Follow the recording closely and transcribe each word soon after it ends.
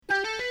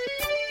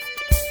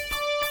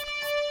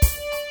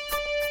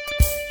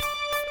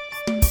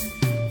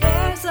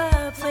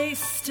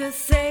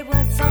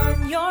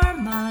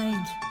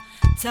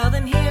Tell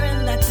them here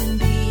and let them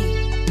be.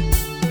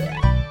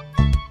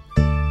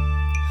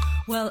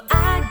 Well,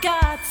 I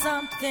got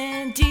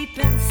something deep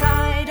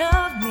inside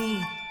of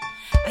me.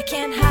 I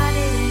can't hide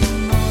it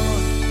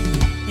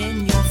anymore. It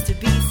needs to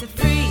be set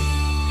free.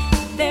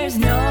 There's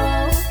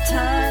no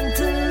time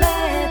to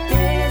let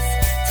this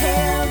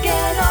tale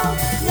get old.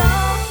 No,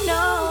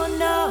 no,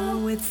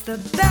 no. It's the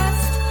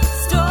best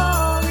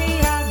story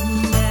I've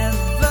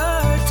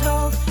never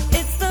told.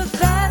 It's the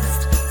best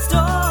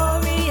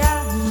story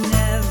I've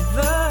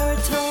never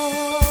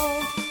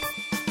told.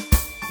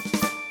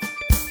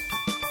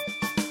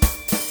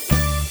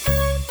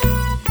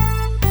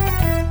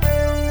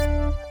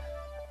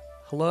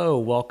 Hello,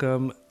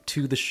 welcome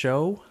to the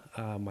show.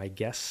 My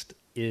guest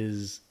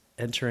is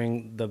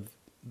entering the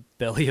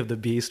belly of the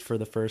beast for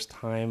the first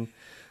time.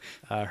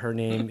 Her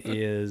name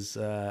is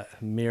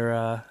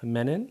Mira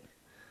Menon,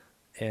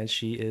 and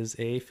she is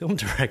a film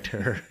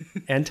director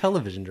and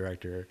television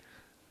director.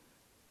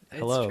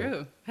 Hello. It's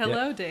true.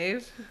 Hello, Yeah.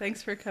 Dave.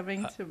 Thanks for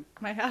coming to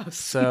my house.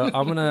 So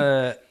I'm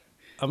gonna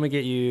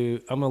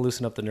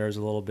loosen up the nerves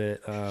a little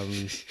bit.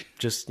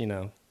 Just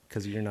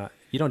because you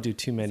don't do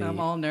too many. I'm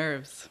all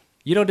nerves.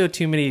 You don't do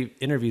too many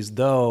interviews,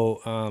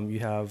 though. You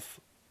have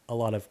a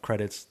lot of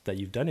credits that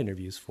you've done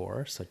interviews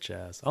for, such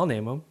as, I'll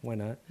name them, why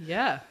not?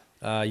 Yeah.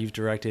 You've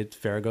directed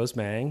Farrah Goes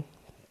Bang.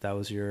 That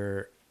was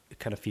your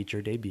kind of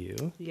feature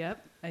debut.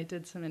 Yep. I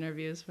did some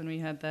interviews when we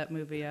had that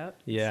movie out.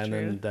 Yeah, It's and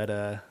true.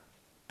 then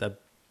that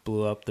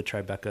blew up the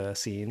Tribeca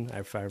scene,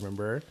 if I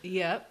remember.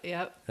 Yep.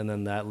 And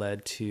then that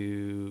led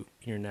to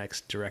your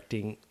next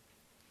directing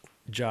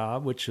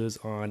job, which was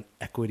on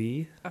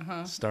Equity,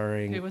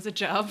 starring... It was a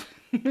job.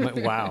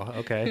 Wow,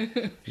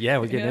 okay. Yeah,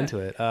 we're getting Yeah, into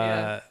it.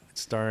 yeah.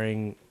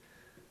 Starring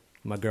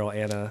my girl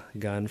Anna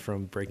Gunn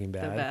from Breaking The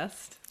Bad.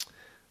 best.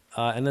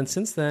 And then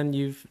since then,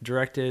 you've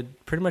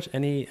directed pretty much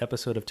any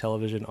episode of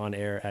television on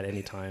air at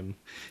any time.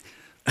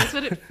 That's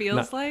what it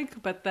feels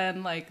like. But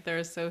then, there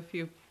are so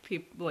few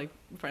people,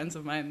 friends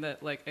of mine, that,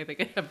 I think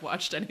I have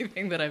watched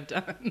anything that I've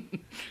done.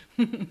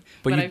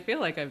 But I feel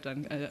like I've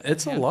done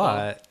It's a handful.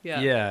 lot. Yeah.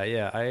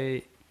 Yeah.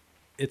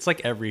 It's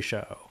like every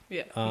show.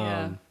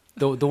 Yeah.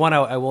 The one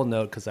I will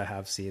note, because I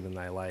have seen and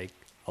I like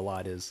a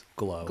lot, is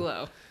Glow.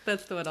 Glow.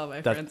 That's the one all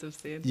my friends have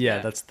seen. Yeah,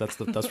 that's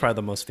probably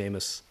the most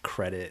famous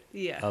credit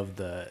Yeah. of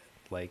the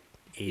 80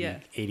 Yeah.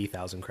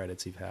 80,000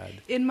 credits you've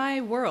had. In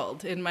my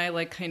world, in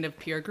my kind of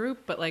peer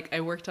group, but I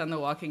worked on The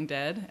Walking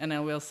Dead, and I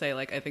will say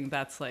I think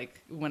that's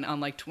when I'm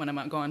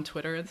go on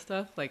Twitter and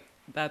stuff,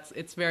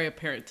 it's very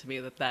apparent to me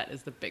that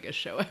is the biggest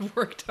show I've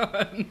worked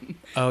on.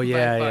 Oh by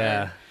yeah,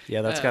 far.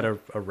 yeah. That's got a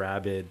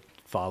rabid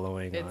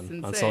following It's on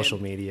insane. social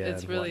media.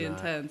 It's and really whatnot.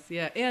 intense,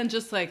 yeah, and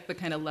just the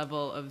kind of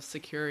level of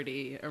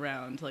security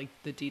around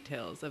the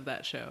details of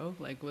that show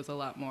was a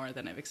lot more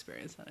than I've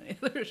experienced on any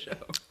other show.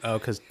 Oh,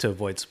 because to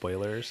avoid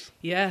spoilers.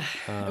 Yeah,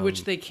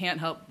 which they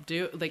can't help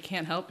do. They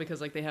can't help because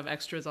they have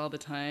extras all the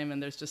time,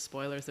 and there's just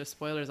spoilers. There's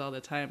spoilers all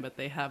the time, but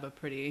they have a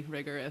pretty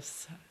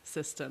rigorous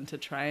system to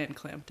try and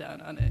clamp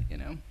down on it.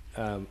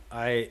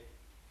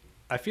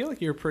 I feel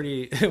like you're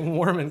pretty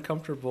warm and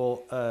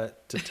comfortable to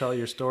tell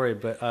your story,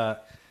 but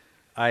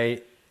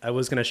I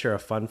was going to share a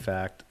fun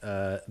fact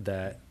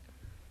that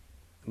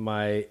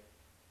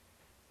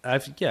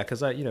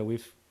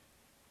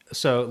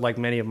so like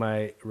many of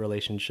my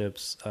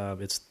relationships,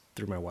 it's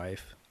through my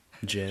wife,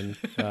 Jen,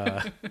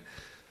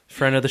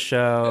 friend of the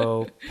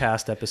show,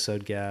 past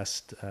episode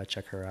guest,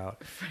 check her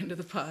out. Friend of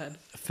the pod.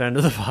 Friend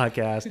of the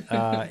podcast.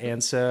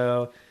 And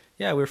so,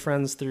 yeah, we're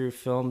friends through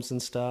films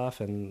and stuff,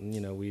 and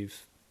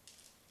we've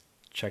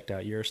checked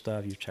out your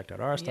stuff, you've checked out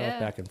our stuff, Yeah.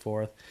 back and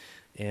forth.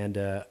 And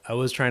I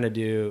was trying to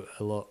do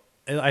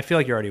I feel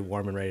like you're already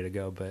warm and ready to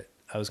go, but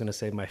I was going to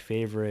say my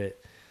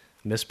favorite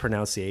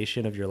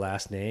mispronunciation of your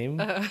last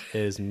name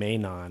is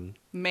Menon.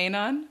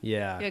 Menon?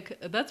 Yeah.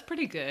 Yeah, that's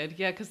pretty good.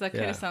 Yeah, because that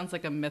kind Yeah. of sounds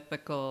like a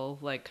mythical,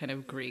 kind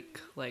of Greek,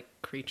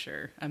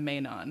 creature, a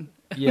Menon.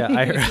 Yeah,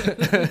 I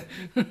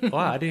heard.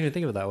 Wow, I didn't even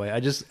think of it that way. I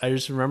just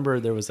remember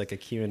there was a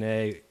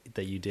Q&A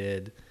that you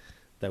did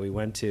that we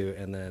went to,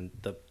 and then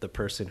the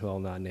person who I'll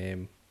not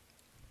name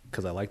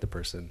because I like the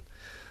person.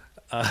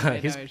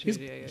 He's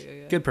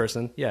Yeah. good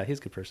person. Yeah, he's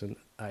a good person,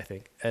 I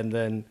think. And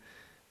then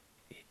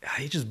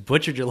he just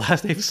butchered your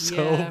last name so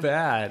Yeah.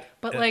 bad.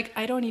 But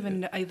I don't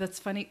even know. That's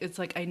funny. It's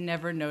I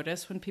never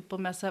notice when people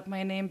mess up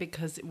my name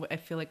because I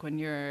feel like when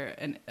you're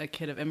a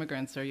kid of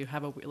immigrants or you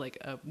have a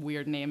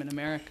weird name in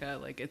America,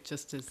 it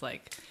just is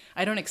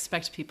I don't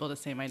expect people to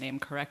say my name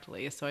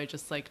correctly, so I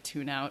just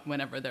tune out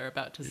whenever they're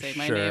about to say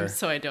my Sure. name,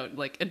 so I don't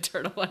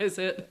internalize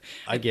it.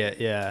 I get,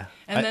 yeah.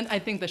 And then I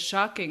think the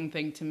shocking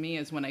thing to me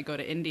is when I go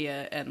to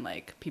India and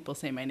people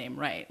say my name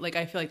right.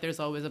 I feel like there's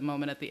always a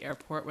moment at the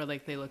airport where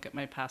they look at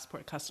my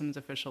passport, customs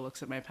official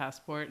looks at my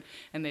passport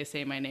and they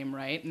say my name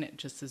right, and it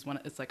just is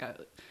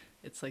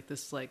it's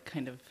this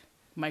kind of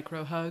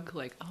micro hug,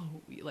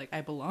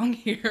 I belong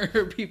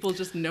here. People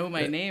just know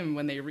my name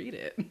when they read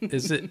it.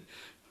 Is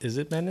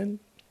it Menon?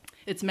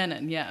 It's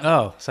Menon, yeah.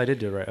 Oh, so I did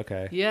do it right.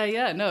 Okay.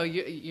 Yeah. No,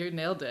 you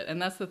nailed it.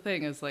 And that's the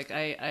thing is like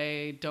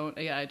I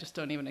just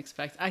don't even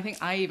expect. I think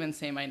I even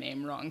say my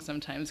name wrong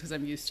sometimes because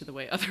I'm used to the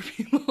way other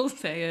people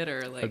say it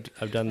or like.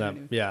 I've done that.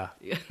 Yeah.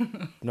 Yeah.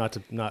 Not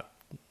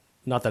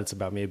that it's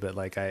about me, but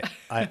like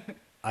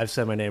I've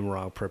said my name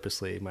wrong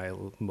purposely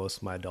most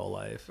of my adult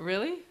life.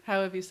 Really?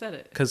 How have you said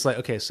it? Because like,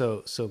 okay,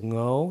 so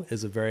Ngo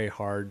is a very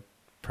hard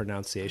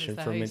pronunciation Is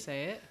that for how me. you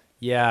say it?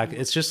 Yeah,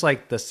 it's just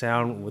like the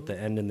sound with the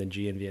end in the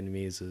G in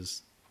Vietnamese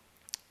is.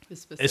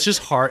 It's It's just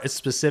hard. It's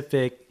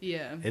specific.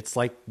 Yeah. It's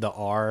like the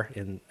R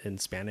in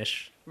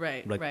Spanish.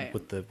 Right. Like right.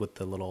 with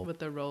the little With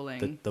the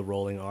rolling. the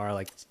rolling R.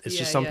 Like it's Yeah,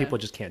 just some yeah. people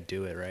just can't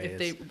do it, right?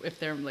 If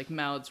their like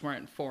mouths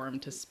weren't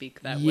formed to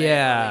speak that way.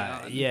 yeah,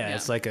 early on. yeah.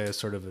 It's like a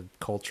sort of a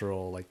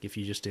cultural, like if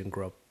you just didn't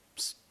grow up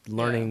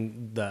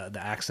learning the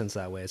accents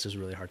that way, it's just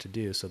really hard to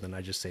do. So then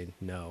I just say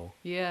no.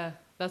 Yeah,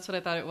 that's what I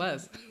thought it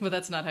was, but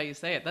that's not how you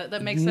say it.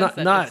 That makes Not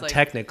sense. not it's like,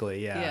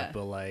 technically, Yeah.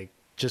 but like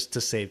just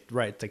to save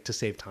like to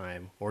save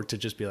time or to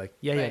just be like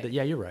Right.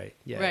 yeah you're right.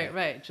 Yeah.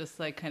 Right. Just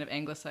like kind of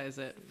anglicize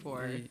it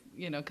for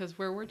because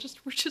we're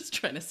just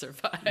trying to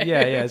survive. Yeah,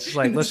 it's just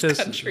like in let's this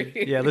just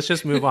country. let's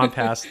just move on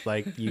past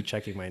like you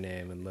checking my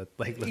name and let's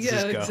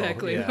just go.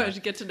 exactly. Yeah, I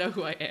should get to know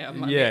who I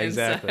am. On yeah the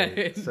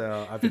exactly. inside.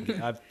 So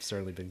I've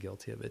certainly been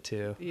guilty of it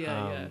too.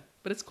 Yeah.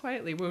 But it's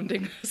quietly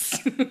wounding us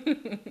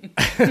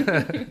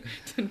to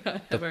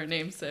not have our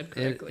name said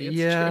correctly. It's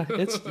true.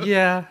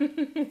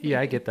 It's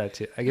I get that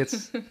too. I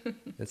guess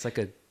it's like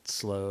a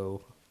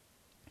slow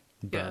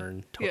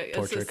burn torture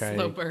it's a kind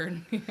slow of.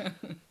 burn.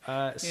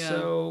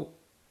 So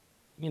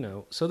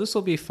so this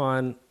will be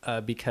fun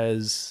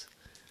because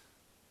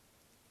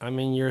I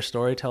mean you're a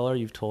storyteller.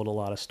 You've told a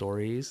lot of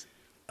stories.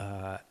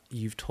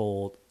 You've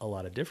told a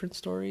lot of different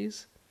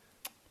stories.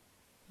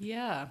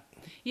 Yeah.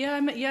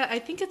 I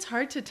think it's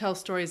hard to tell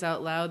stories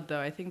out loud, though.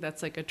 I think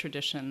that's like a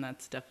tradition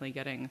that's definitely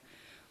getting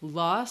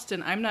lost,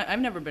 and I've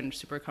never been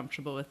super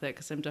comfortable with it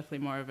because I'm definitely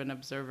more of an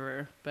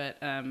observer. But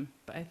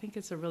I think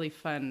it's a really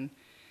fun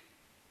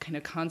kind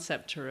of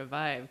concept to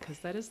revive because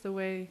that's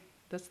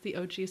the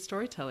OG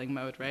storytelling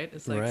mode, right?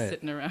 It's like Right.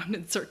 sitting around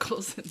in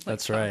circles and like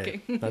That's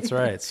talking. right. That's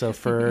right. So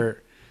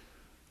for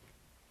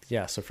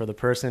the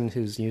person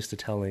who's used to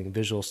telling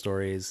visual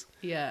stories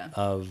Yeah.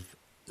 of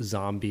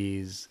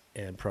zombies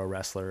and pro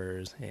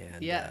wrestlers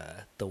and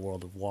Yeah. the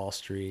world of Wall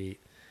Street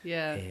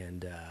Yeah.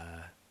 and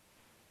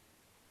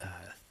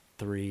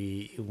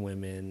 3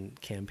 women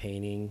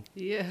campaigning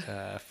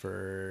Yeah.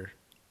 for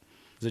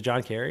is it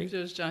John Kerry? It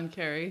was John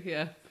Kerry,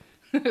 yeah.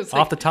 It was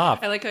Off the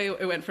top. I like how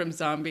it went from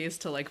zombies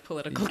to like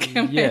political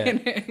Yeah,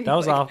 campaigning. that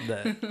was Like,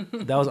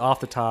 that was off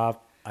the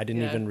top. I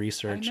didn't Yeah. even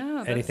research I know,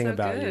 that's anything so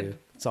about good. you.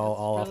 It's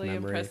all off really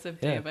memory. impressive,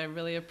 Yeah. Dave. I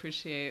really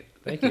appreciate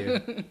Thank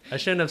you. I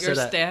shouldn't have your said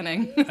that.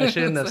 standing. I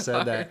shouldn't have so said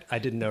hard. that I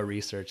didn't know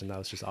research and that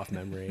was just off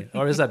memory.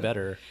 Or is that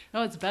better?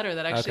 No, it's better.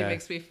 That actually Okay.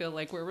 makes me feel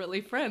like we're really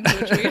friends,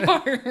 which we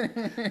are.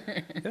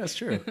 Yeah, that's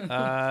true.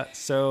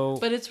 So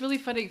But it's really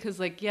funny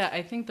because, like, yeah,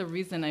 I think the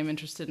reason I'm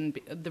interested in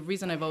the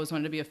reason I've always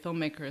wanted to be a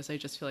filmmaker is I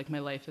just feel like my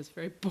life is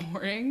very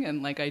boring,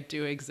 and like I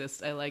do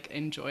exist. I like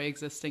enjoy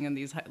existing in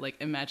these like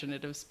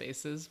imaginative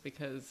spaces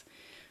because.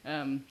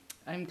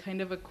 I'm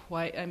kind of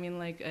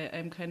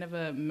I'm kind of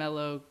a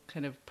mellow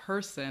kind of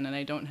person, and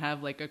I don't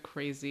have like a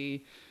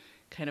crazy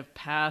kind of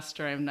past,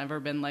 or I've never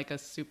been like a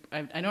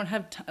I don't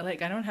have I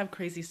don't have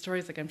crazy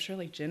stories. Like I'm sure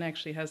like Jin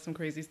actually has some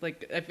crazy,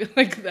 like I feel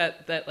like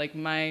that like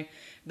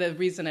the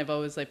reason I've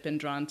always like been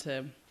drawn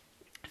to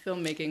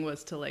filmmaking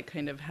was to like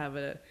kind of have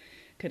a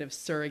kind of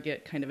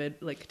surrogate kind of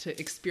like to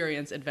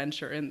experience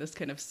adventure in this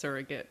kind of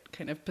surrogate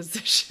kind of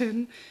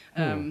position.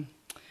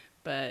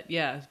 But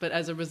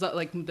as a result,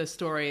 like the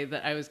story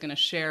that I was going to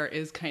share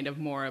is kind of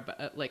more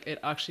about like it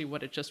actually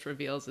what it just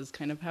reveals is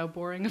kind of how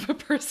boring of a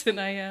person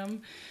I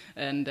am,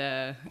 and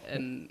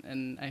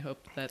I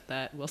hope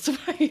that will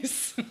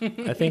suffice.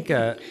 I think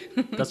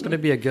that's going to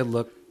be a good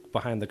look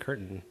behind the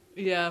curtain.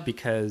 Yeah.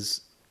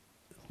 Because,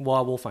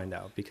 well, we'll find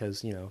out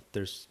because,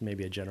 there's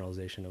maybe a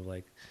generalization of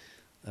like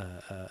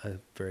a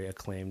very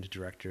acclaimed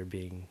director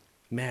being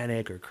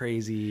manic or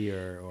crazy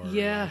or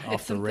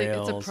off the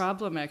rails. It's a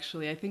problem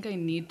actually. I think I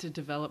need to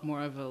develop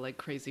more of a like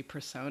crazy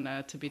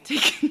persona to be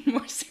taken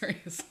more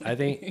seriously. I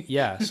think,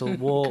 yeah. So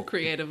we'll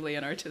creatively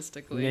and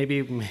artistically.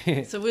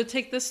 maybe. So we'll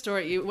take this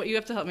story. What you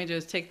have to help me do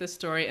is take this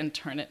story and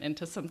turn it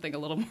into something a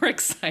little more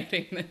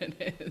exciting than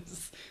it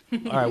is.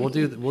 All right, we'll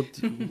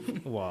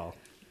do. Well,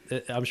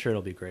 I'm sure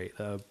it'll be great.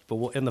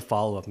 But in the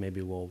follow up,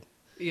 maybe we'll.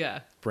 Yeah.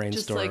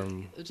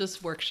 Brainstorm.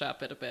 Just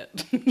workshop it a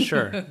bit.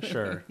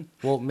 Sure.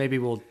 Well, maybe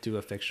we'll do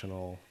a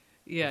fictional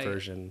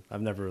version. Yeah.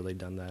 I've never really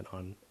done that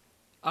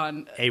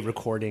on a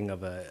recording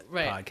of a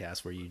right.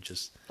 podcast where you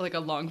just like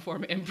a long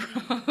form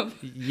improv.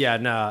 Yeah,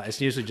 no,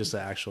 it's usually just an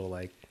actual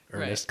like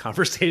earnest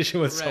conversation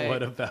with Right.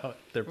 someone about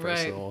their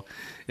personal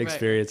Right.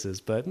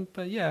 experiences. But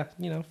yeah,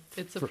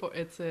 It's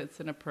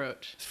an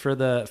approach. for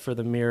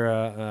the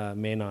Mira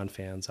Menon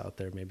fans out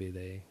there, maybe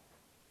they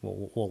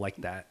will like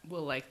that.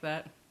 We'll like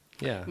that.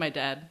 Yeah. My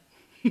dad.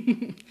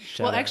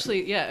 Well,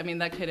 actually, yeah. I mean,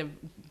 that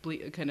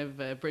kind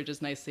of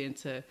bridges nicely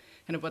into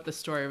kind of what the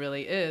story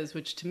really is.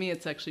 Which to me,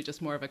 it's actually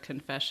just more of a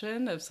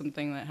confession of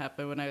something that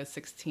happened when I was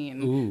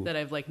 16 Ooh. that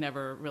I've like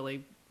never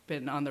really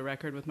been on the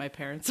record with my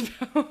parents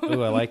about.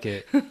 Ooh, I like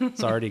it.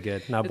 It's already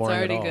good. Not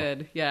boring at all. It's already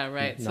good. Yeah,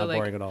 right. Not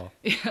boring at all.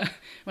 Yeah.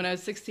 When I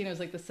was 16, it was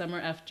like the summer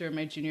after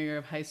my junior year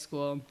of high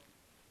school,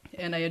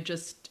 and I had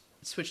just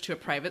switched to a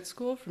private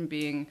school from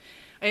being.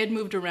 I had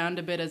moved around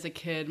a bit as a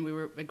kid.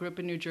 I grew up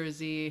in New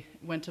Jersey,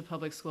 went to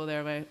public school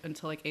there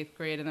until like 8th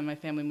grade, and then my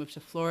family moved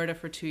to Florida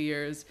for 2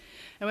 years.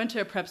 I went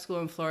to a prep school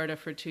in Florida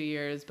for 2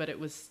 years, but it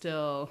was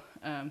still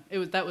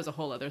that was a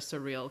whole other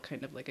surreal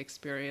kind of like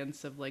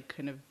experience of like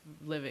kind of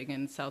living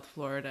in South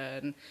Florida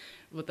and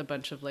with a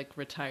bunch of like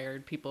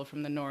retired people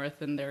from the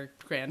north and their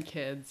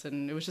grandkids,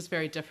 and it was just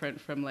very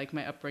different from like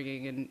my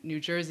upbringing in New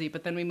Jersey.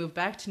 But then we moved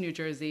back to New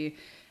Jersey,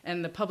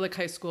 and the public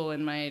high school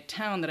in my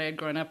town that I had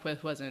grown up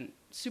with wasn't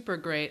super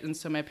great, and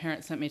so my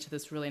parents sent me to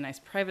this really nice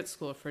private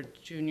school for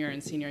junior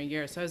and senior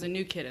year. So I was a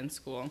new kid in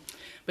school,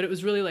 but it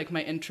was really like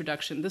my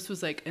introduction. This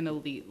was like an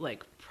elite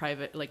like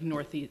private like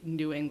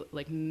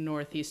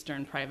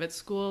northeastern private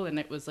school, and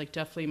it was like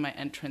definitely my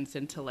entrance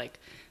into like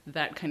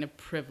that kind of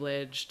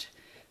privileged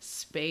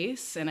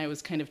space. And I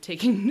was kind of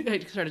I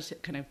started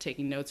kind of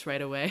taking notes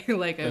right away.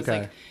 Like I was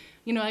like,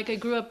 you know, like I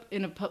grew up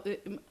in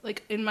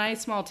like in my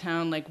small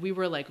town, like we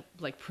were like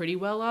pretty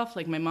well off.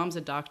 Like my mom's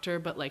a doctor,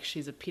 but like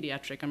she's a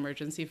pediatric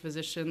emergency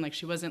physician. Like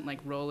she wasn't like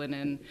rolling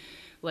in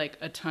like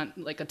a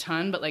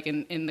ton, but like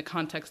in the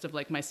context of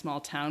like my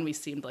small town, we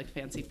seemed like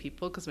fancy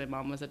people because my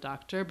mom was a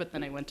doctor. But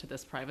then I went to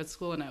this private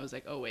school and I was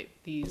like, oh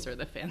wait, these are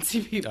the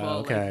fancy people. Oh,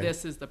 okay. Like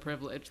this is the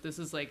privilege. This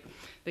is like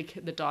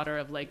the daughter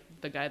of like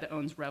the guy that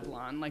owns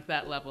Revlon, like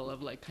that level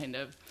of like kind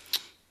of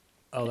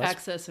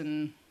access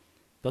and.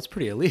 That's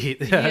pretty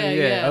elite.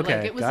 Yeah. Okay.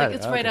 Like it was like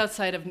it's right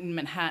outside of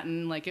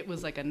Manhattan. Like it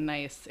was a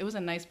nice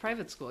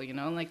private school, you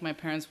know. Like my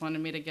parents wanted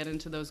me to get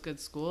into those good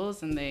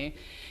schools, and they,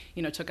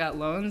 you know, took out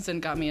loans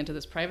and got me into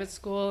this private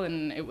school,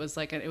 and it was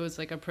like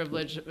a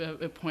privilege,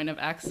 a point of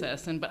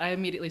access. But I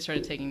immediately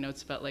started taking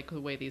notes about like the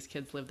way these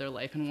kids live their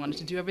life and wanted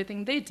to do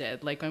everything they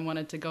did. Like I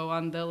wanted to go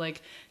on the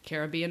like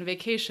Caribbean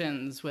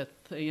vacations with,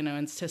 you know,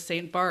 and to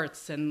St.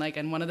 Bart's, and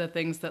one of the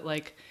things that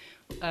like.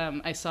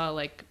 I saw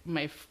like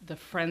the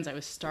friends I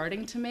was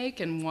starting to make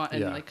I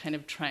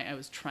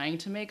was trying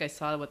to make. I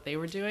saw what they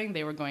were doing.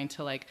 They were going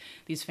to like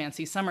these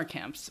fancy summer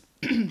camps,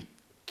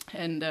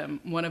 and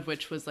one of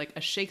which was like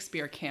a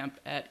Shakespeare camp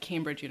at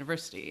Cambridge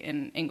University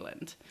in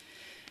England.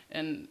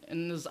 And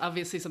it was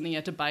obviously something you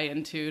had to buy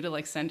into to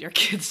like send your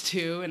kids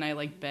to. And I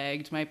like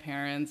begged my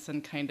parents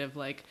and kind of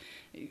like,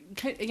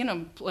 you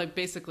know, like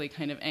basically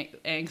kind of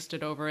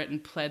angsted over it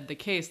and pled the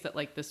case that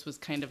like this was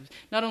kind of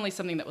not only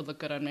something that would look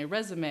good on my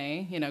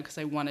resume, you know, because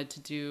I wanted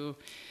to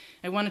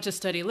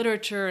study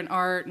literature and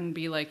art and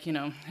be like, you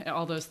know,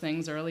 all those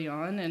things early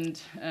on. And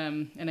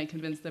I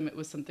convinced them it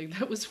was something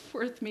that was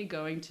worth me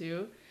going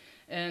to.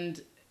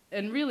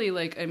 And really,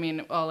 like, I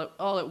mean,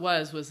 all it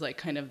was like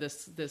kind of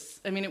this.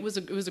 I mean, it was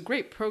a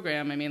great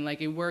program. I mean,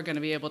 like, you were going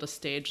to be able to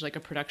stage like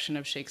a production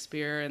of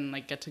Shakespeare and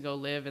like get to go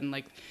live and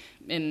like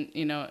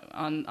you know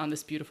on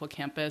this beautiful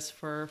campus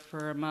for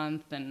a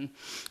month and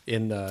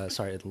in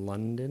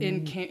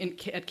London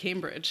at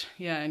Cambridge,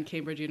 in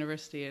Cambridge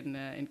University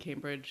in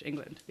Cambridge,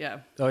 England,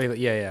 Oh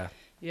yeah.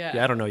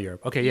 I don't know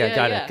Europe. Okay,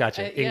 got it.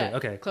 Gotcha. England.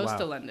 Okay, close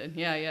to London.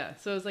 Yeah.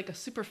 So it was like a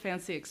super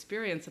fancy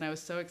experience, and I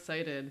was so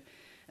excited.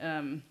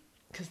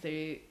 Because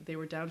they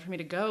were down for me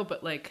to go,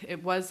 but like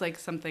it was like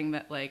something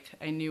that like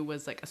I knew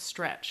was like a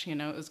stretch, you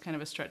know. It was kind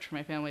of a stretch for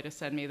my family to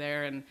send me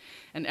there, and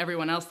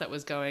everyone else that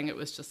was going, it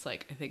was just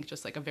like I think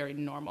just like a very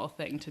normal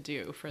thing to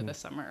do for the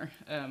summer.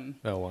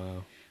 Oh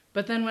wow.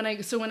 But then when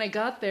I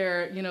got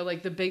there, you know,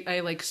 like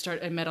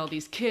I met all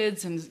these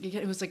kids, and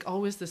it was like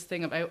always this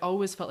thing of I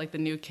always felt like the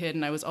new kid,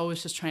 and I was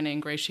always just trying to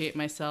ingratiate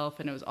myself,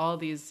 and it was all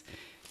these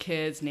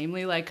kids,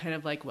 namely like kind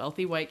of like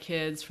wealthy white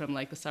kids from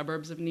like the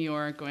suburbs of New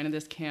York going to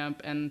this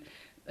camp. And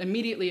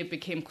immediately it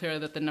became clear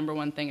that the number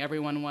one thing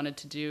everyone wanted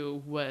to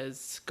do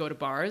was go to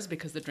bars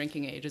because the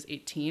drinking age is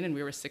 18 and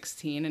we were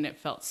 16, and it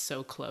felt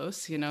so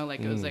close, you know,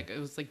 like it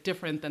was like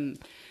different than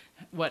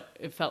what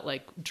it felt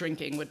like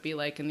drinking would be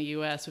like in the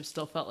US, which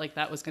still felt like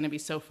that was going to be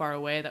so far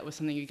away. That was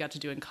something you got to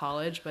do in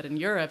college, but in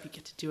Europe you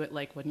get to do it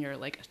like when you're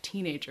like a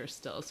teenager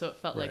still. So it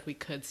felt like we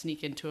could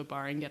sneak into a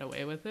bar and get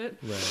away with it.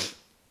 Right.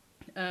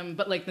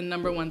 But like the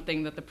number one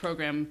thing that the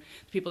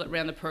people that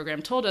ran the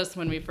program told us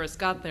when we first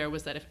got there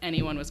was that if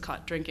anyone was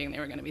caught drinking, they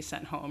were going to be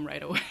sent home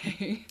right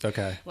away.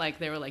 Okay. Like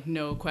they were like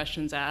no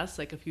questions asked.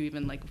 Like if we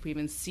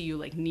even see you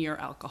like near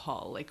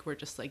alcohol, like we're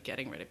just like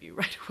getting rid of you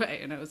right away.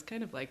 And I was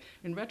kind of like,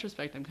 in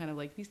retrospect, I'm kind of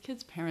like, these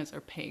kids' parents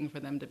are paying for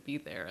them to be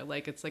there.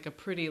 Like it's like a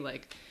pretty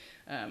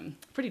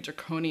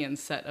draconian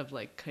set of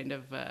like kind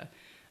of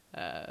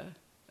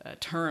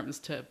terms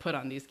to put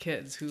on these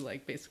kids who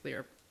like basically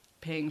are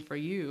paying for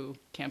you,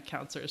 camp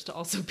counselors, to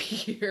also be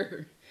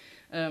here.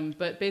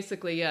 But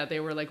basically, they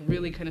were like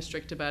really kind of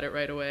strict about it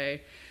right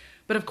away.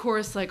 but of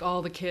course, like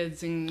all the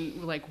kids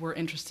and like were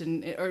interested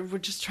in, or we're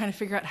just trying to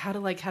figure out how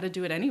to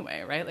do it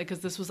anyway, right? Like,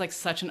 because this was like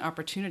such an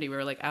opportunity. We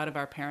were like out of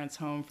our parents'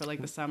 home for like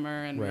the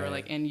summer, and we were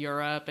like in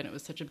Europe, and it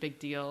was such a big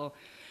deal.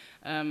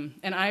 And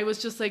I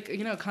was just like,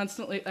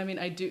 constantly, I mean,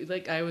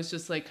 I was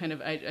just like kind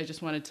of, I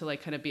just wanted to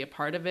like kind of be a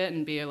part of it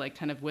and be like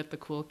kind of with the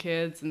cool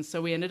kids. And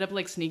so we ended up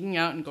like sneaking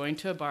out and going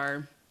to a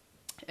bar,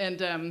 and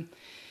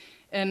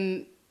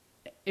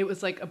it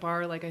was like a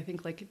bar, like I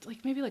think like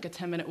maybe like a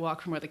 10-minute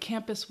walk from where the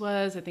campus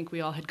was. I think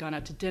we all had gone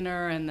out to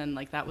dinner, and then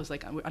like that was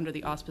like under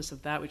the auspice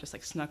of that, we just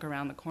like snuck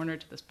around the corner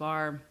to this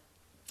bar.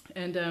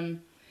 And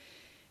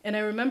I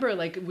remember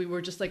like we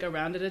were just like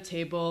around at a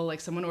table,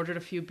 like someone ordered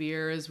a few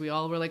beers. We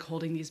all were like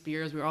holding these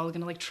beers. We were all going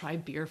to like try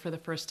beer for the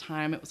first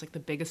time. It was like the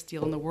biggest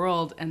deal in the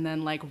world. And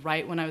then like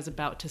right when I was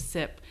about to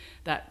sip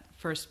that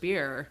first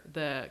beer,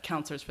 the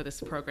counselors for this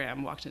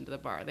program walked into the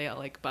bar. They all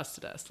like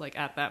busted us like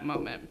at that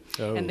moment.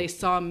 Oh. And they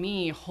saw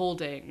me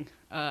holding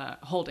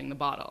the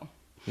bottle.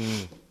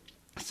 Mm.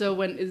 So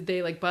when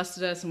they like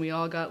busted us and we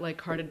all got like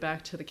carted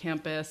back to the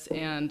campus,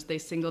 and they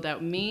singled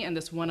out me and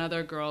this one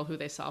other girl who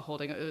they saw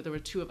holding, there were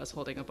two of us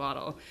holding a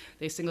bottle.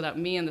 They singled out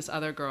me and this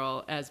other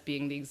girl as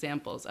being the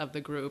examples of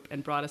the group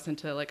and brought us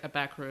into like a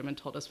back room and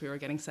told us we were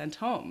getting sent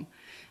home.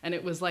 And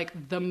it was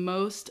like the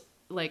most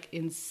like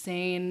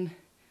insane,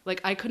 like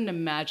I couldn't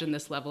imagine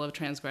this level of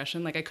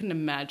transgression. Like I couldn't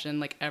imagine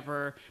like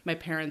ever my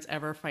parents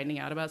ever finding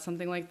out about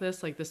something like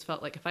this. Like this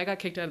felt like if I got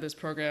kicked out of this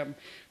program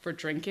for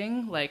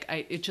drinking, like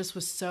it just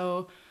was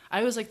so,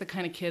 I was like the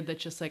kind of kid that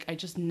just like, I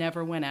just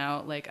never went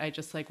out. Like I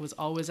just like was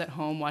always at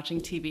home watching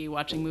TV,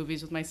 watching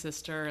movies with my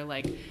sister.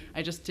 Like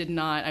I just did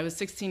not, I was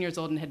 16 years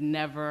old and had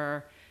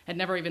never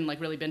even like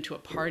really been to a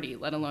party,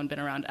 let alone been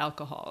around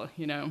alcohol,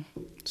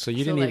 So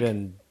you didn't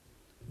even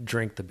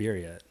drink the beer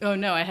yet? Oh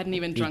no, I hadn't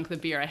even drunk the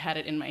beer. I had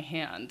it in my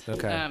hand.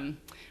 Okay.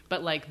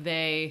 But like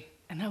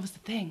and that was the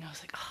thing. I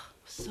was like, oh, I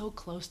was so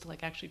close to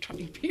like actually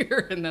trying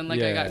beer, and then like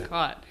I got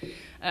caught.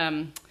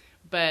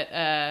 But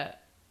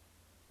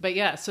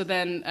yeah. So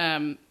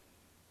then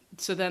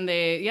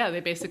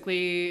they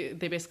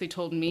basically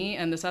told me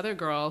and this other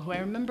girl who I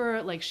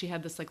remember like she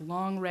had this like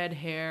long red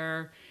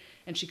hair.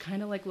 And she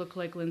kind of like looked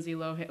like Lindsay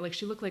Lohan. Like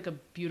she looked like a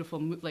beautiful,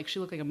 like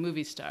she looked like a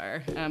movie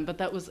star. But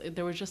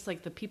there were just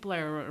like the people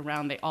I were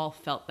around. They all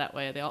felt that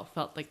way. They all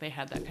felt like they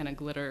had that kind of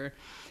glitter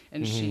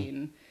and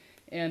sheen.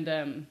 And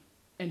then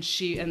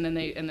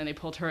they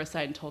pulled her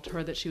aside and told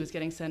her that she was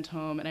getting sent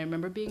home. And I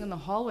remember being in the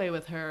hallway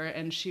with her,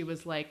 and she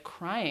was like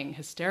crying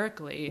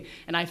hysterically.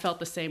 And I felt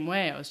the same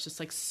way. I was just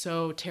like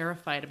so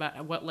terrified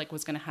about what like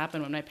was going to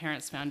happen when my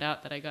parents found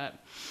out that I got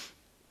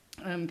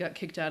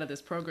kicked out of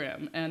this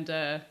program.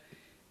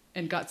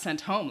 And got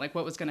sent home, like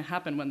what was going to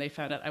happen when they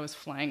found out I was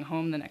flying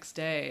home the next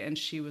day. And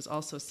she was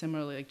also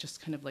similarly like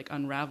just kind of like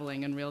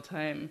unraveling in real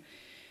time.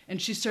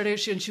 And she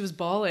was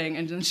bawling,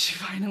 and then she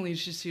finally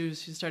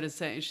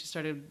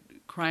started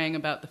crying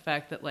about the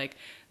fact that like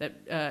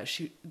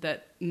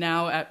that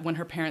now when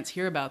her parents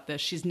hear about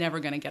this, she's never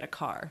going to get a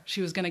car.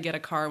 She was going to get a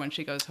car when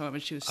she goes home,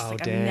 and she was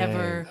just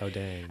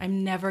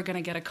I'm never going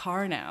to get a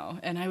car now.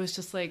 And I was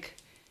just like,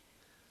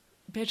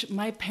 bitch,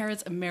 my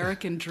parents'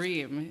 American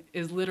dream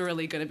is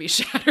literally going to be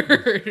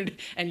shattered,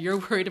 and you're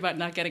worried about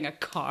not getting a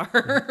car.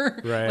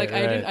 Right. Like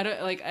I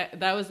don't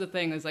that was the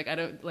thing, is like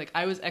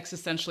I was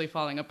existentially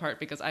falling apart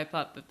because I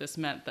thought that this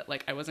meant that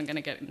like I wasn't going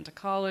to get into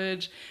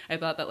college. I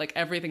thought that like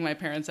everything my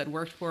parents had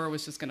worked for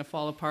was just going to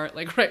fall apart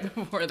like right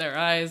before their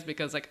eyes,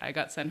 because like I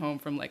got sent home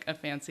from like a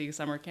fancy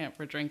summer camp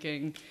for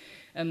drinking,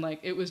 and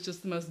like it was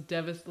just the most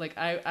devastating. Like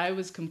I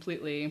was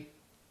completely.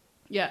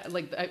 Yeah,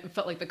 like I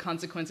felt like the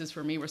consequences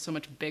for me were so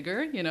much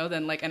bigger,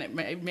 than like, and it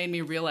made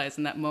me realize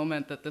in that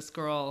moment that this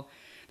girl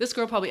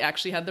probably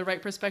actually had the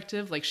right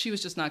perspective. Like she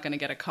was just not going to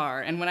get a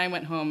car. And when I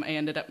went home, I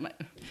ended up,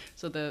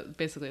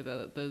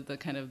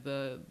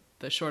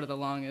 the short of the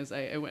long is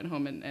I went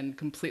home and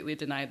completely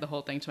denied the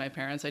whole thing to my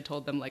parents. I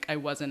told them like I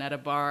wasn't at a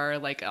bar,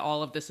 like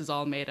all of this is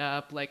all made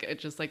up. Like it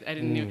just like I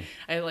didn't even,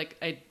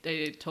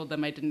 I told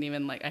them I didn't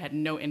even like I had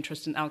no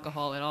interest in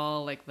alcohol at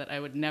all, like that I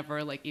would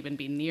never like even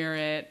be near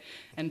it.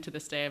 And to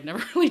this day I've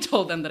never really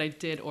told them that I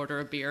did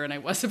order a beer and I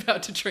was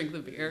about to drink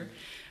the beer.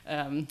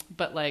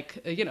 But like,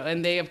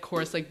 and they of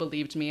course like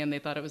believed me, and they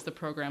thought it was the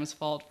program's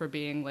fault for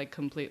being like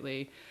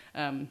completely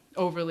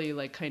overly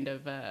like kind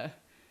of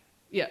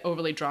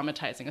overly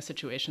dramatizing a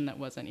situation that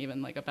wasn't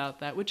even like about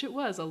that, which it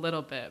was a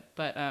little bit,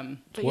 but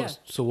yeah.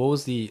 So what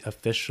was the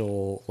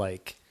official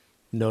like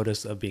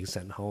notice of being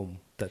sent home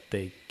that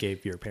they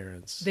gave your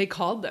parents? They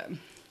called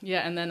them. Yeah.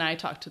 And then I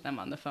talked to them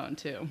on the phone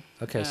too.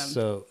 Okay.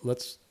 So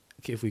let's,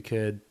 if we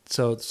could,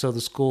 so the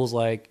school's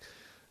like,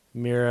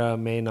 Mira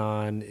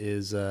Mainon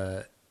is,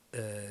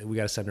 we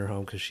got to send her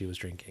home because she was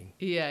drinking.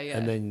 Yeah. Yeah.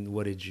 And then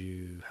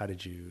how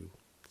did you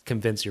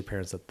convince your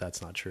parents that that's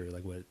not true?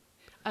 Like what?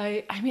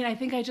 I mean, I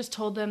think I just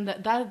told them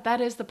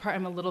that is the part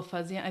I'm a little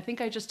fuzzy on. I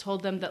think I just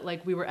told them that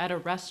like we were at a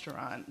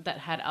restaurant that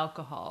had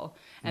alcohol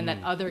and that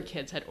other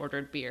kids had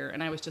ordered beer,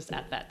 and I was just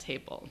at that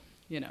table.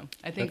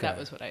 I think that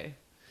was what I.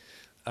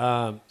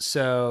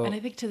 So And I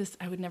think to this,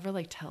 I would never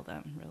like tell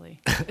them really.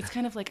 It's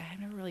kind of like I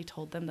never really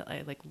told them that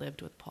I like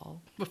lived with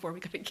Paul before we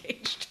got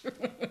engaged.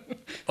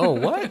 oh,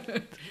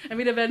 what? I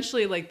mean,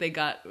 eventually, like they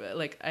got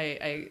like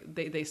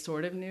they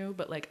sort of knew,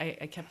 but like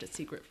I kept it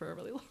secret for a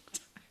really long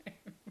time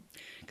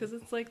because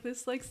it's like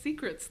this like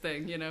secrets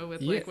thing, you know,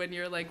 with like when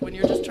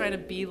you're just trying to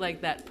be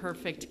like that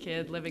perfect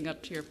kid living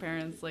up to your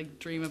parents' like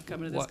dream of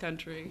coming to this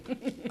country.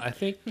 I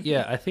think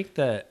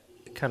that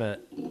kind of,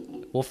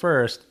 well,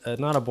 first,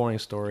 not a boring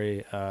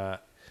story,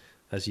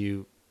 as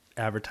you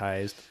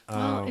advertised.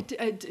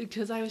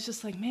 Because I was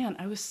just like, man,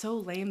 I was so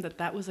lame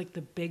that was like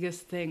the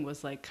biggest thing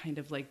was like kind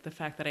of like the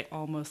fact that I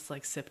almost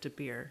like sipped a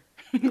beer.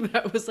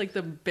 That was like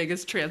the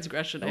biggest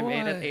transgression I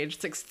made at age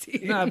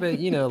 16. No, but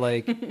you know,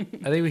 like, I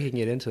think we can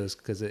get into this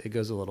because it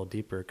goes a little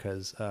deeper.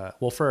 Because,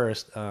 well,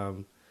 first,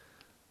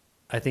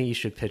 I think you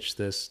should pitch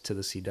this to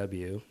the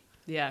CW.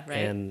 Yeah, right.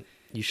 And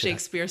you should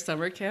Shakespeare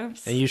summer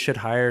camps. And you should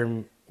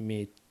hire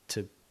me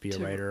to be a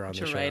writer on the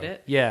show. To write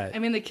it? Yeah. I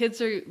mean, the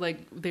kids are like,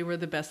 they were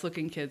the best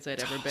looking kids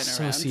I'd ever been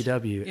so around.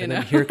 CW. And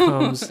then here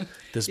comes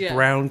this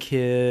brown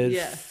kid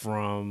Yeah.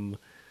 from,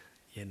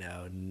 you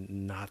know,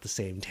 not the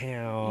same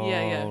town.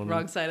 Yeah,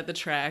 wrong side of the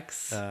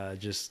tracks.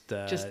 Just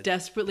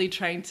desperately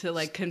trying to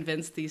like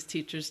convince these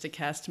teachers to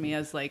cast me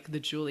as like the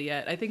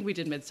Juliet. I think we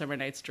did Midsummer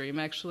Night's Dream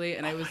actually,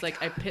 and I was like,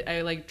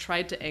 I like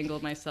tried to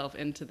angle myself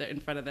in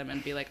front of them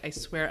and be like, I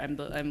swear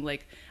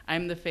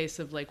I'm the face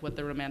of like what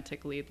the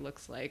romantic lead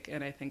looks like,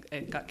 and I think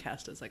I got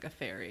cast as like a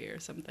fairy or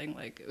something.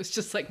 Like it was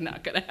just like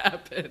not gonna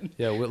happen.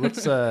 Yeah, well,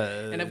 let's.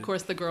 And of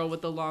course, the girl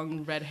with the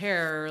long red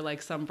hair, or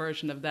like some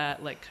version of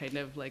that, like kind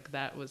of like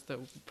that was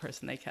the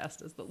person they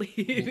cast as the lead.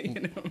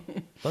 You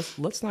know.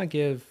 Let's not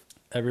give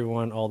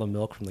everyone all the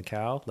milk from the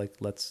cow. Like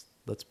let's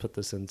put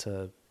this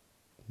into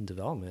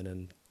development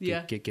and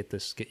get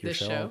your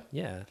show.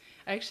 Yeah.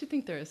 I actually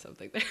think there is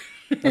something there.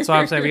 That's what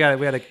I'm saying. We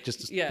gotta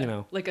just you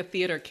know, like a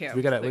theater camp.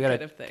 We gotta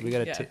kind of thing. we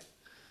gotta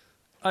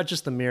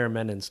just the Mira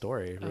Menon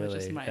story, really.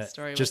 Just my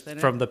story just within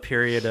from it. the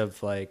period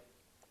of like,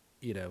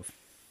 you know,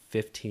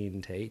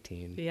 15 to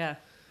 18. Yeah.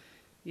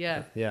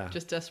 Yeah.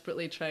 Just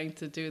desperately trying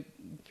to do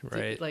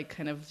like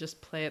kind of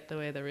just play it the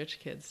way the rich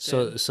kids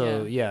did.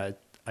 So yeah,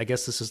 I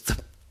guess this is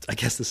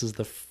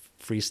the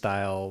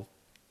freestyle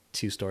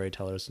two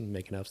storytellers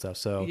making up stuff.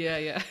 So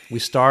yeah. We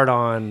start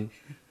on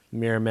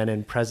Mira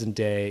Menon present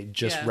day,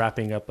 just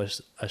wrapping up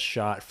a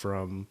shot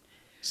from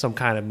some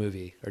kind of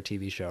movie or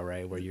TV show,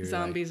 right? Where you're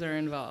zombies are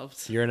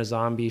involved. You're in a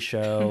zombie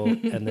show,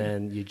 and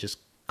then you just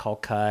call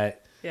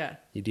cut. Yeah.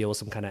 You deal with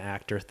some kind of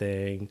actor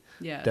thing.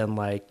 Yeah. Then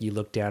like you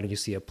look down and you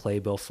see a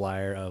playbill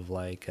flyer of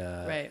like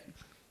right.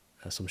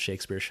 Some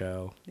Shakespeare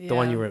show. Yeah. The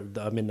one you were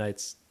the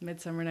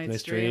Midsummer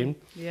Night's Dream.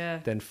 Yeah.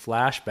 Then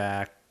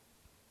flashback,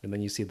 and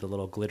then you see the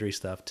little glittery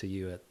stuff to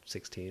you at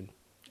 16.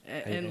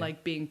 And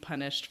like being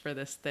punished for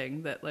this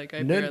thing that like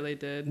I barely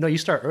did. No, you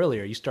start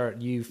earlier.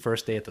 You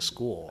first day at the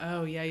school.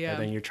 Oh yeah.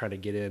 And then you're trying to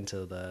get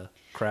into the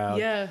crowd.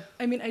 Yeah,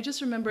 I mean, I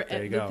just remember.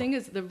 The thing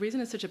is, the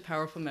reason it's such a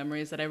powerful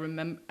memory is that I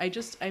remember.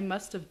 I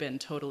must have been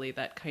totally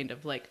that kind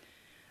of like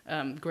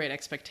Great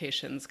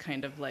Expectations,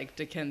 kind of like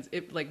Dickens.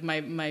 Like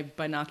my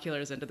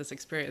binoculars into this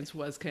experience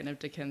was kind of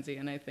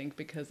Dickensian, I think,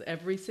 because I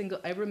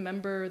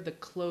remember the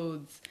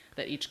clothes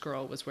that each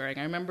girl was wearing.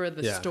 I remember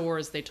the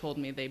stores they told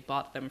me they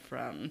bought them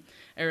from.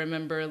 I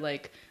remember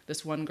like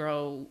this one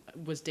girl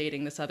was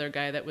dating this other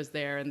guy that was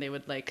there, and they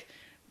would like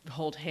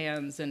hold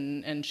hands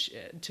and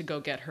to go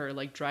get her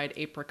like dried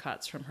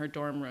apricots from her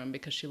dorm room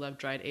because she loved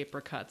dried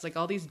apricots. Like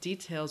all these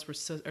details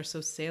are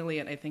so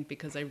salient, I think,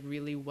 because I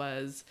really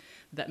was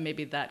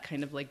that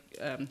kind of like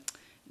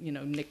you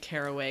know, Nick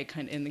Carraway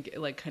kind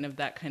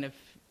of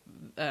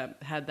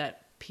had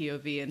that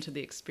POV into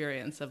the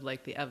experience of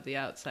like the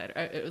outsider.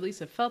 At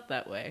least it felt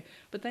that way.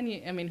 But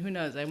then I mean, who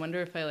knows? I wonder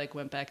if I like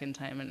went back in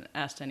time and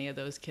asked any of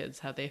those kids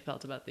how they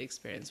felt about the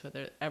experience.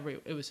 Whether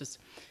it was just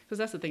because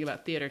that's the thing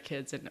about theater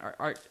kids and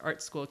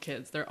art school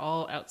kids. They're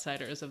all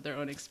outsiders of their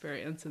own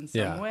experience in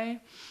some way.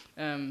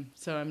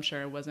 So I'm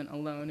sure I wasn't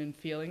alone in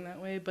feeling that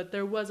way. But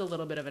there was a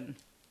little bit of a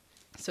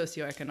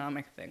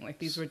socioeconomic thing. Like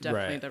these were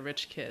definitely the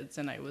rich kids,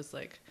 and I was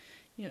like,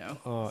 you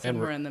know,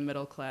 somewhere in the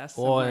middle class.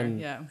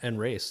 And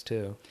race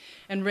too.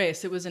 And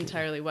race, it was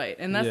entirely white.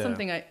 And that's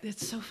something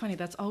it's so funny.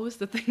 That's always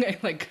the thing I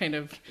like kind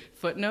of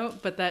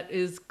footnote, but that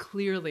is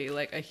clearly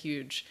like a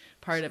huge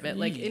part of it.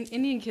 Like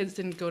Indian kids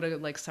didn't go to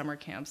like summer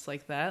camps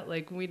like that.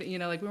 Like we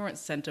weren't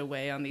sent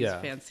away on these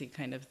fancy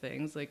kind of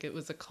things. Like it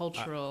was a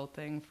cultural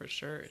thing for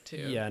sure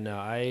too. Yeah, no,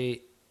 I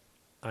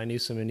knew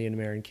some Indian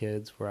American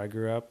kids where I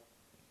grew up.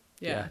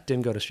 Yeah,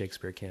 didn't go to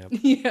Shakespeare camp.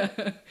 Yeah.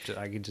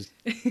 I could just,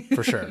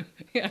 for sure.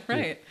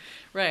 Right.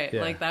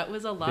 Yeah. Like that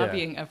was a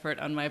lobbying effort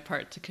on my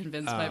part to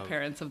convince my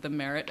parents of the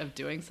merit of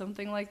doing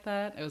something like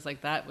that. It was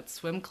like that with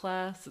swim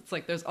class. It's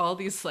like there's all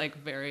these like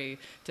very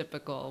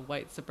typical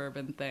white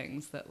suburban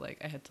things that like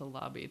I had to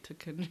lobby to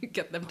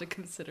get them to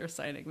consider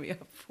signing me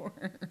up for.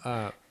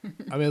 I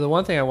mean, the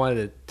one thing I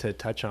wanted to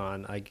touch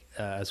on,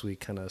 as we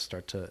kind of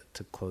start to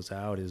close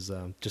out, is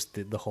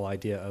just the whole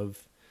idea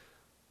of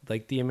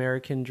like the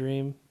American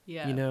dream,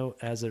 Yeah. you know,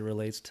 as it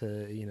relates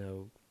to, you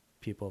know,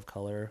 people of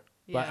color.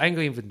 But Yeah. I can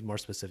go even more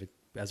specific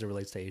as it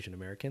relates to Asian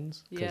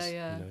Americans. Yeah,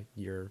 yeah. You know,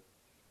 you're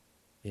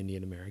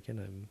Indian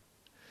American.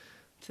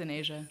 It's in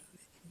Asia.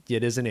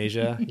 It is in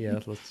Asia. Yeah,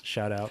 let's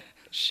shout out.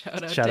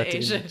 Shout out to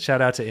Asia.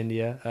 Shout out to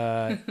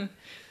India.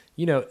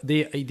 You know,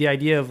 the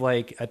idea of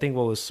like, I think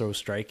what was so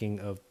striking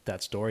of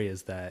that story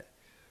is that,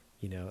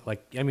 you know,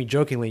 like, I mean,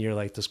 jokingly, you're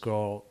like this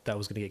girl that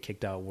was going to get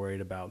kicked out,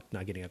 worried about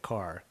not getting a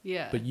car.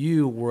 Yeah. But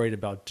you worried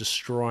about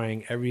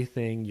destroying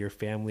everything your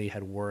family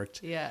had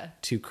worked Yeah.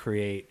 to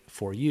create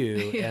for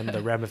you Yeah. and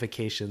the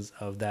ramifications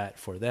of that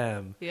for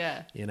them.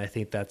 Yeah. And I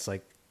think that's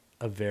like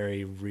a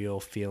very real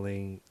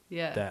feeling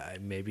Yeah. that I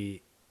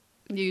maybe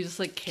You just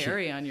like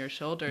carry on your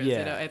shoulders. Yeah.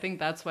 You know, I think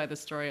that's why the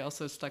story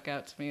also stuck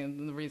out to me,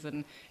 and the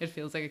reason it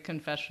feels like a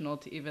confessional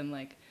to even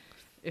like,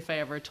 if I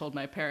ever told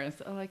my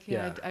parents, oh, like,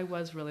 yeah, Yeah. I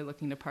was really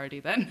looking to party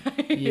then.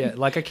 yeah,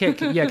 like I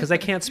can't, yeah, because I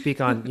can't speak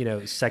on, you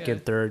know, second,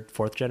 Yeah. third,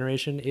 fourth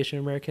generation Asian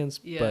Americans,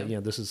 Yeah. but you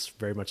know, this is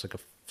very much like a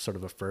sort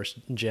of a first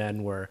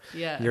gen where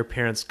Yeah. your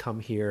parents come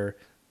here,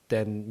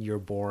 then you're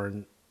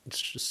born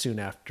soon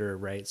after,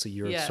 right? So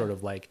you're Yeah. sort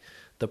of like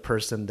the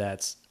person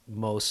that's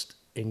most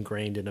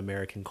ingrained in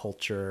American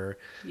culture,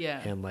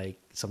 Yeah. and like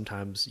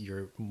sometimes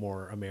you're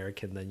more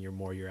American than you're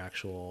more your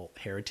actual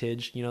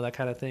heritage, you know, that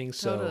kind of thing.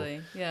 So,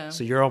 Totally. Yeah.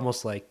 so you're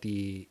almost like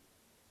the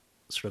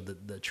sort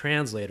of the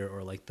translator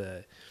or like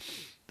the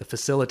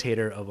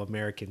facilitator of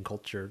American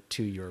culture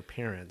to your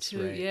parents,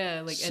 right?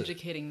 Yeah, like So-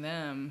 educating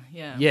them.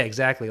 Yeah. Yeah,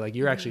 exactly. Like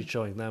you're actually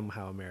showing them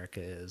how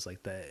America is,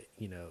 like that,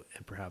 you know,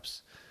 and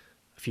perhaps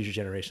future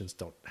generations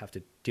don't have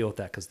to deal with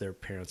that because their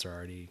parents are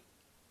already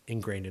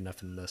ingrained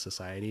enough in the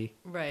society.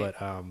 Right.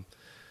 But,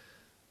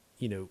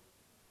 you know,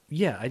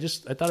 yeah, I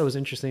thought it was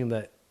interesting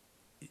that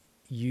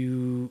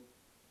you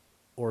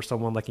or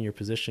someone like in your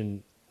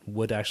position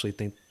would actually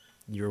think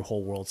your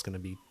whole world's going to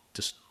be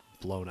just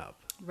blown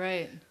up.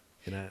 Right.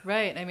 You know?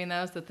 Right. I mean,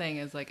 that was the thing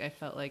is like, I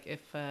felt like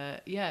if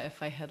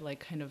I had like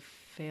kind of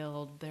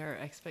failed their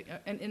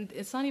and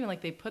it's not even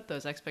like they put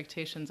those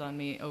expectations on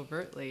me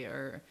overtly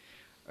or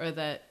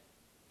that,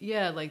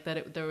 yeah, like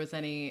that there was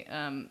any,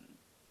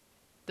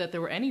 that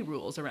there were any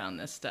rules around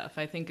this stuff.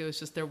 I think it was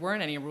just, there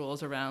weren't any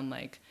rules around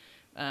like,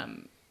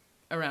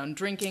 around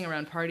drinking,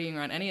 around partying,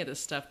 around any of this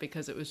stuff,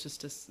 because it was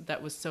just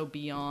that was so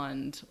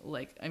beyond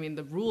like, I mean,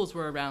 the rules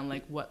were around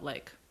like what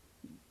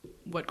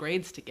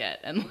grades to get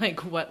and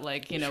like what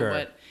like, you know,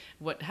 Sure.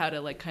 what how to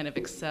like kind of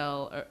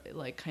excel or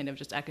like kind of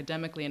just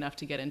academically enough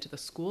to get into the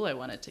school I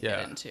wanted to Yeah.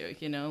 get into,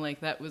 you know, like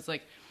that was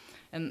like,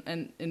 and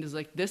it was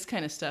like this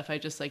kind of stuff I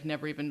just like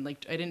never even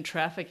like, I didn't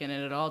traffic in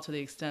it at all, to the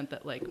extent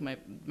that like my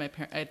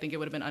parents, I think it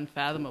would have been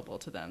unfathomable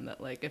to them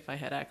that like if I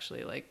had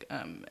actually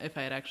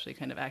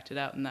kind of acted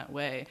out in that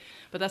way.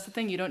 But that's the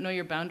thing, you don't know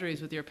your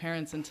boundaries with your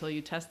parents until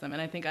you test them.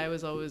 And I think I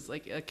was always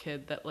like a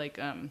kid that like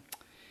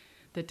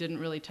that didn't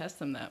really test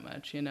them that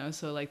much, you know?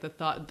 So like the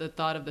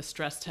thought of the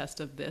stress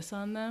test of this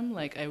on them,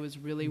 like I was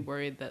really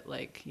worried that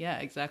like, yeah,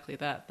 exactly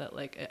that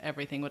like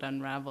everything would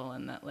unravel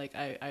and that like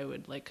I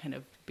would like kind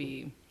of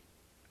be,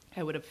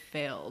 I would have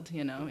failed,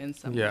 you know, in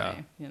some Yeah.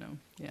 way, you know?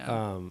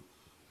 Yeah.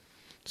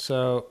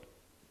 So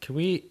can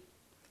we,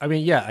 I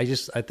mean, yeah,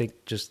 I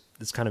think just,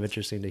 it's kind of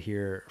interesting to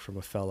hear from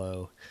a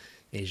fellow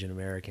Asian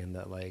American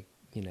that like,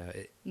 you know,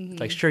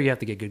 like sure you have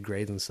to get good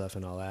grades and stuff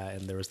and all that.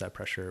 And there was that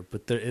pressure,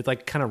 but it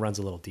like kind of runs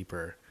a little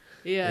deeper.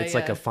 Yeah. It's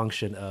like a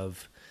function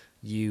of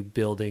you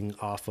building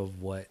off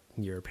of what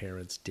your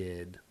parents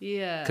did.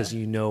 Yeah. Because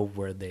you know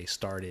where they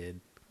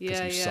started. Because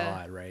Yeah, you yeah.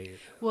 saw it, right?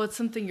 Well, it's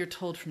something you're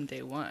told from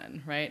day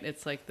one, right?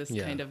 It's like this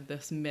Yeah. kind of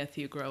this myth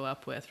you grow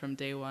up with from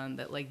day one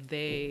that like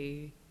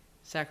they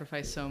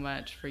sacrifice so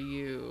much for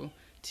you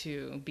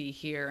to be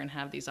here and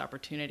have these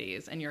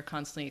opportunities, and you're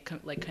constantly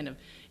like kind of,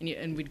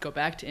 and we'd go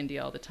back to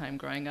India all the time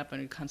growing up,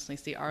 and we'd constantly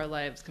see our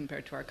lives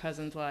compared to our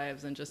cousins'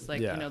 lives, and just like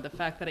Yeah. you know the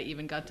fact that I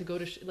even got to go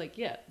to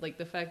like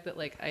the fact that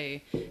like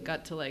I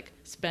got to like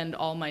spend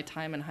all my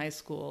time in high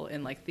school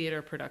in like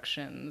theater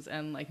productions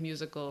and like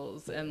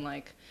musicals and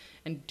like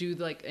and do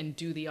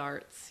the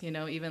arts, you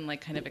know, even like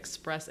kind of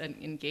express and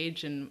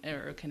engage in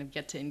or kind of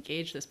get to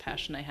engage this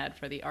passion I had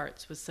for the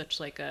arts was such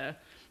like a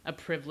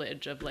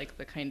privilege of like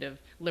the kind of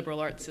liberal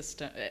arts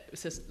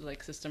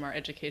system our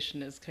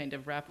education is kind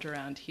of wrapped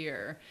around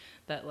here,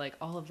 that like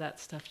all of that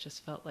stuff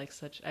just felt like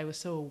such, I was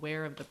so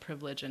aware of the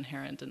privilege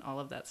inherent in all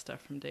of that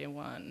stuff from day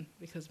one,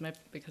 because my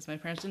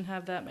parents didn't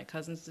have that, my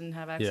cousins didn't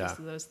have access Yeah.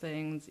 to those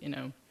things, you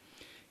know.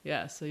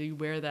 Yeah, so you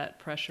wear that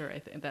pressure, I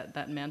think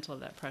that mantle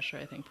of that pressure,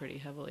 I think, pretty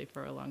heavily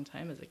for a long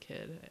time as a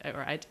kid,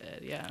 or I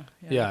did, yeah.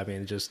 Yeah, I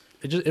mean,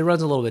 it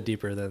runs a little bit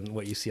deeper than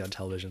what you see on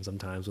television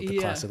sometimes with the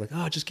Yeah. classic, like,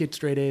 oh, just get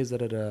straight A's, da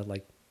da da.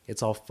 Like,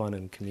 it's all fun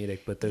and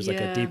comedic, but there's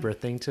like a Yeah. deeper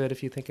thing to it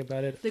if you think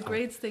about it. The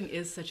grades thing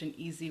is such an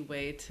easy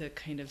way to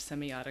kind of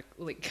semiotic,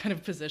 like kind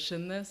of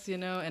position this, you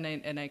know, and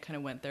I kind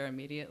of went there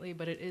immediately,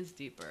 but it is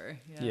deeper.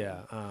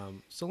 Yeah.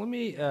 So let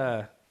me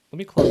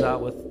close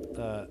out with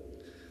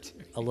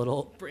a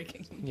little.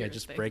 Breaking. Yeah, gear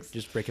just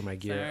things. breaking my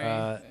gear.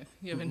 Sorry.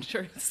 You have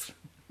insurance.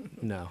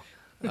 No.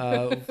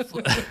 Let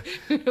What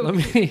do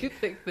me. you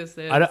think this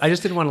is? I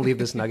just didn't want to leave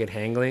this nugget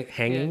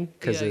hanging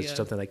because Yeah, it's yeah.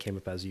 something that came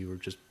up as you were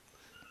just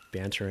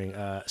bantering.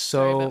 Sorry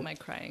So about my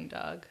crying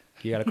dog.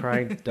 you got a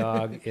crying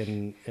dog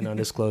in an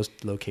undisclosed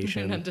An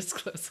location.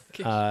 undisclosed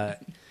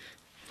location.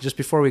 Just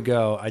before we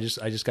go, I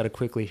just got to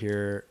quickly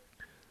hear.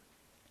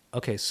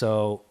 Okay,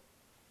 so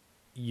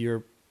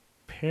your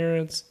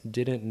parents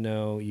didn't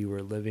know you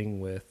were living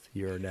with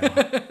your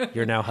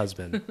now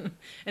husband.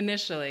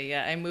 Initially,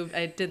 yeah,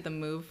 I did the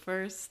move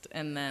first,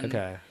 and then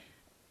Okay.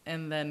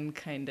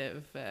 kind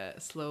of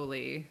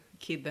slowly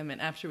keyed them in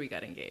after we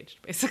got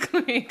engaged.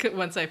 Basically,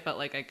 once I felt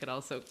like I could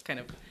also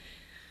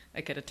I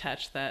could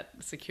attach that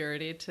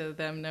security to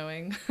them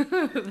knowing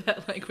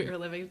that like we were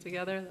living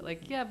together.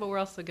 Like, yeah, but we're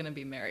also going to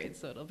be married,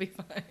 so it'll be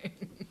fine.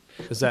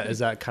 Is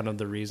that kind of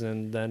the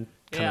reason then?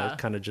 Yeah.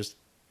 Kind of just.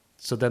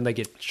 So then they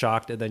get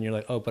shocked, and then you're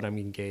like, "Oh, but I'm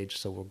engaged,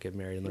 so we'll get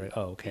married." And they're like,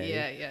 "Oh, okay."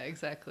 Yeah,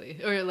 exactly.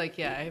 Or like,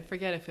 yeah, I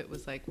forget if it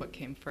was like what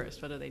came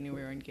first, whether they knew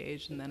we were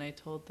engaged and then I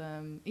told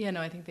them. Yeah,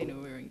 no, I think they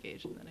knew we were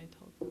engaged and then I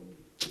told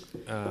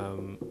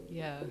them.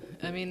 Yeah,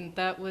 I mean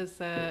that was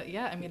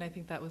I mean I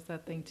think that was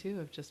that thing too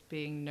of just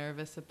being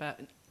nervous about,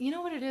 you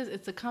know what it is,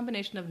 it's a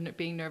combination of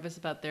being nervous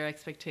about their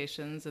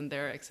expectations and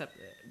their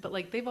but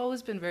like they've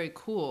always been very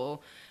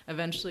cool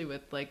eventually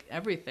with like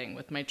everything,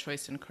 with my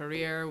choice in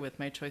career, with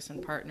my choice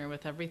in partner,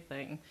 with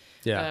everything.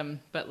 Yeah.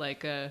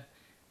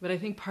 But I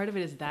think part of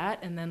it is that,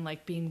 and then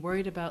like being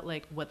worried about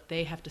like what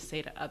they have to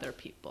say to other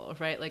people,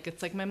 right? Like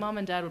it's like my mom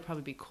and dad would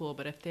probably be cool,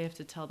 but if they have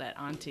to tell that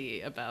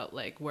auntie about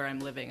like where I'm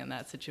living in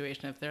that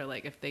situation, if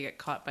they get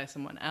caught by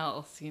someone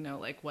else, you know,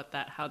 like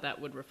how that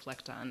would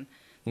reflect on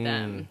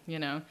them, you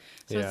know?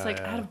 So Yeah, it's like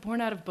yeah.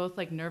 born out of both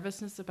like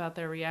nervousness about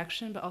their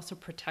reaction, but also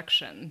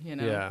protection, you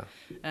know? Yeah.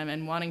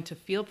 And wanting to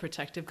feel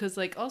protective. Because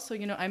like also,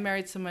 you know, I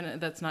married someone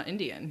that's not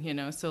Indian, you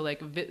know? So like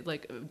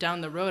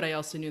down the road, I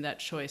also knew that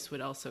choice would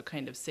also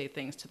kind of say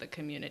things to the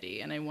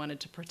community. And I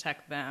wanted to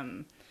protect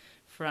them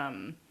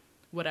from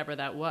whatever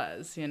that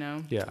was, you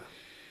know? Yeah.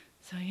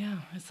 So yeah,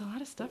 it's a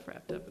lot of stuff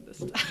wrapped up in this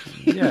stuff.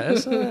 Yeah,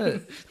 it's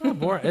not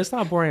boring. It's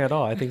not boring at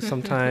all. I think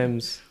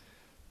sometimes,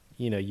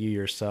 you know, you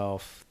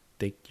yourself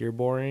think you're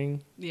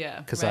boring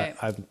Yeah, because right.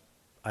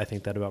 I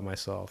think that about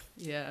myself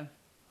Yeah.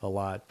 a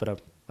lot,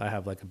 but I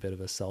have like a bit of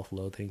a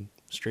self-loathing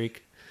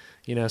streak,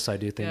 you know. So I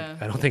do think Yeah.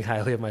 I don't think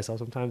highly of myself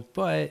sometimes,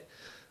 but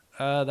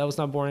that was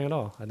not boring at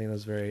all. I think that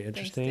was very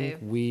interesting.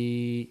 Dave.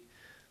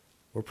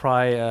 We're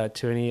probably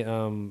to any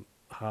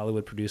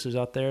Hollywood producers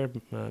out there.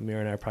 Mira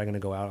and I are probably going to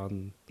go out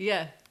on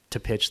Yeah. to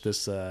pitch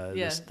this. Yeah.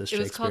 This It was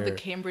Shakespeare. called the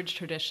Cambridge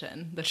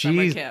Tradition, the Jeez.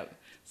 summer camp.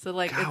 So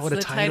like God, it's what a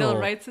the title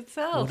title. writes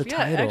itself. What a Yeah,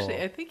 title.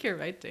 actually, I think you're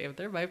right, Dave.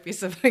 There might be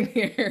something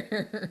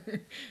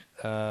here.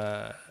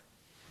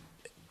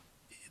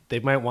 They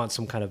might want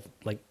some kind of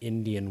like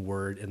Indian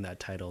word in that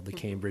title, the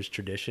Cambridge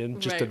Tradition,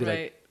 just to Right, be right.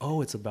 like,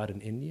 oh, it's about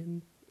an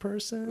Indian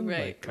person,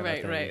 Right,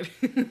 like, right,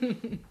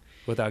 thing,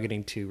 without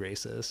getting too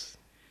racist.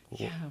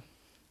 Yeah.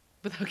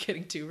 Without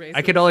getting too racist.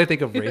 I could only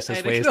think of I racist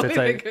could ways to only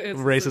think of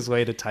racist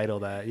way to title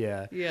that.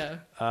 Yeah.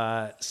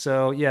 Yeah.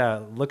 So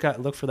yeah, look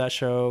for that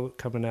show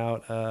coming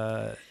out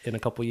in a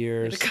couple In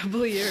years. a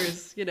couple of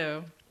years, you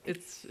know,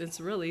 it's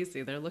real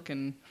easy. They're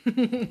looking.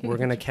 We're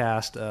gonna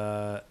cast.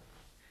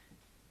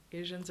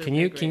 Asians are Can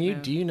you big right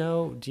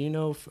now. do you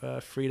know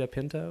Frida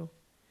Pinto?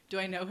 Do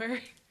I know her?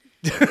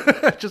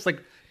 Just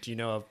like, do you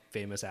know a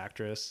famous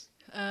actress?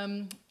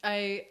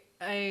 I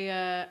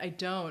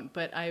don't,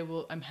 but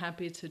I'm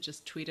happy to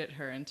just tweet at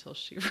her until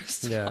she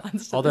responds. Yeah.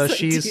 To Although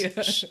this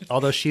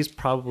idea. she's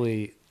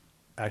probably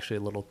actually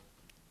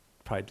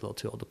probably a little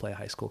too old to play a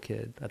high school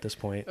kid at this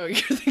point. Oh, you're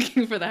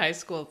thinking for the high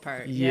school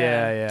part.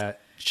 Yeah.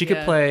 She could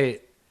Yeah. play.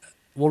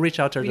 We'll reach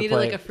out to her We to needed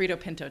play. like a Frito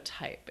Pinto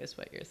type, is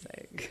what you're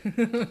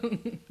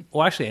saying.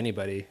 Well, actually,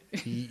 anybody.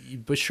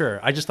 But sure,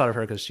 I just thought of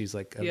her because she's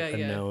like a Yeah.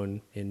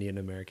 known Indian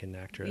American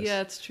actress.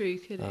 Yeah, it's true. You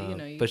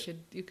could, but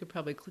you could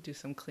probably do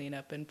some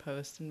cleanup in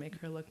post and make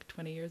her look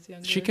 20 years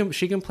younger. She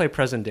can play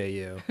present day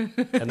you,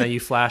 and then you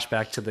flash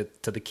back to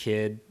the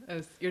kid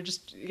You're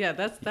just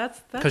that's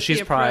because she's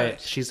the probably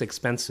approach. she's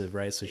expensive,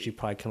 right? So she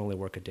probably can only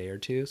work a day or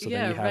two. So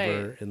Yeah, then you have right.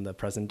 her in the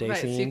present day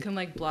right. scene. So you can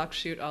like block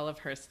shoot all of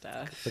her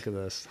stuff. Look at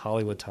this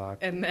Hollywood talk.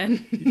 And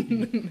then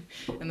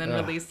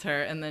release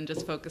her, and then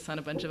just focus on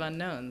a bunch of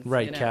unknowns.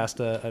 Right, you know? cast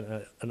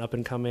an up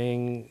and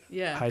coming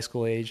Yeah. high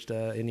school aged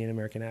Indian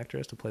American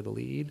actress to play the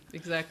lead.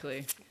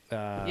 Exactly.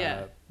 Uh,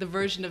 Yeah, the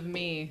version of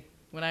me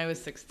when I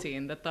was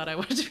 16 that thought I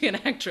wanted to be an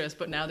actress,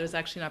 but now there's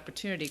actually an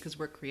opportunity because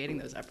we're creating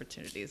those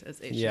opportunities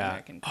as Asian Yeah.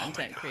 American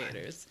content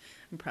creators.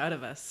 I'm proud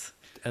of us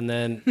And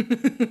then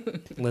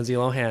Lindsay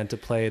Lohan to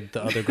play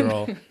the other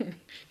girl.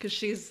 because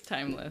she's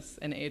timeless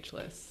and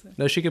ageless.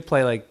 No, she could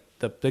play like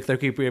there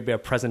could be a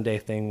present day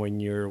thing when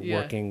you're Yeah.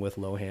 working with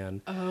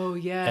Lohan. Oh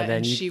yeah, And then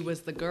and you- she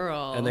was the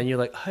girl. And then you're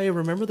like, hey,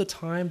 remember the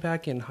time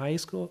back in high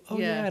school? Oh,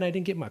 yeah, Yeah. and I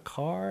didn't get my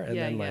car. And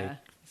yeah, then, yeah. like,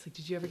 It's like,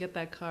 did you ever get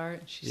that car?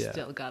 And she Yeah.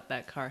 still got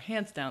that car.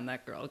 Hands down,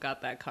 that girl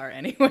got that car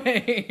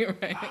anyway.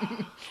 Right?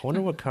 I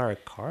wonder what car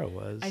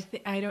was.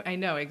 I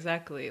know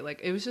exactly.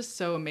 Like, it was just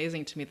so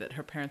amazing to me that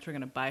her parents were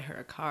going to buy her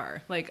a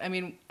car. Like, I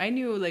mean, I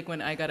knew like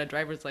when I got a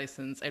driver's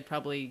license, I'd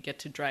probably get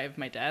to drive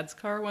my dad's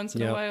car once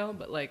in a while.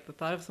 But like the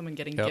thought of someone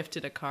getting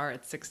gifted a car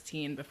at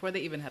 16 before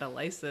they even had a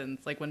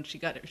license, like when she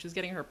was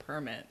getting her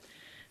permit,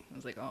 I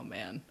was like, oh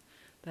man,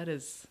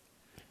 that's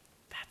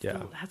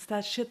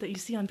that shit that you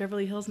see on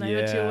Beverly Hills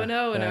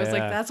 90210. And I was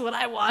like, that's what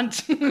I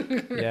want.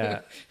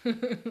 Yeah.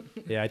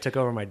 I took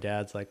over my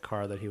dad's like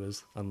car that he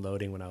was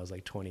unloading when I was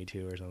like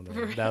 22 or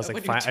something. That was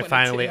like I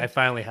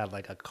finally had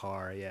like a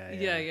car.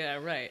 Yeah,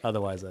 right.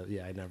 Otherwise,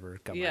 I never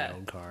got my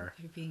own car.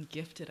 Like being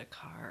gifted a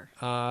car.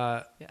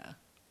 Yeah.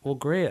 Well,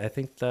 great. I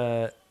think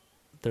that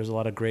there's a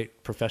lot of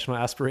great professional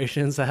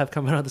aspirations that have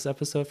come out of this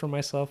episode for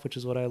myself, which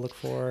is what I look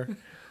for,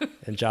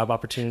 and job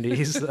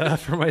opportunities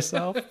for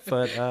myself.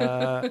 But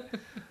I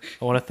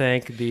want to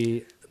thank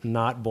the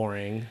not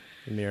boring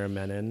Mira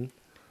Menon.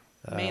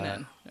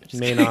 Manon.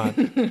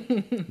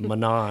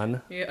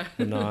 Manon. Yeah.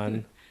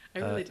 Manon. I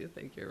really do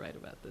think you're right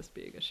about this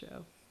being a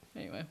show.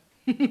 Anyway.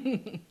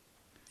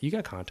 You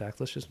got contacts.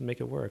 Let's just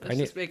make it work. Let's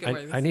just make it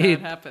work. That's how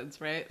it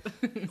happens, right?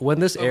 When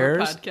this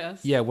airs,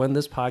 podcast. When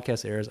this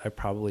podcast airs, I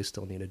probably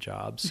still need a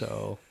job.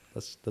 So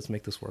let's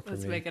make this work for me.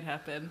 Let's make it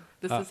happen.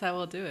 This is how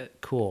we'll do it.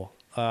 Cool.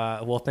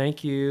 Well,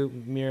 thank you,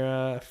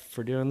 Mira,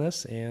 for doing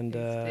this, and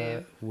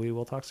Thanks, we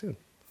will talk soon.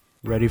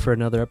 Ready for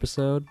another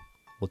episode?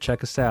 Well,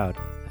 check us out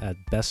at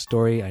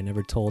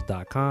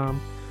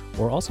beststoryinevertold.com,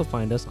 or also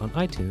find us on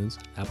iTunes,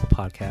 Apple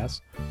Podcasts,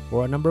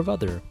 or a number of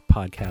other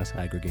podcast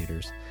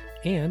aggregators.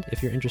 And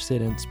if you're interested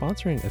in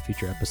sponsoring a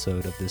future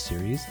episode of this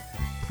series,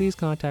 please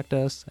contact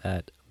us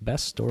at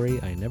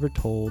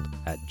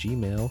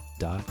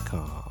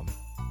beststoryinevertold@gmail.com.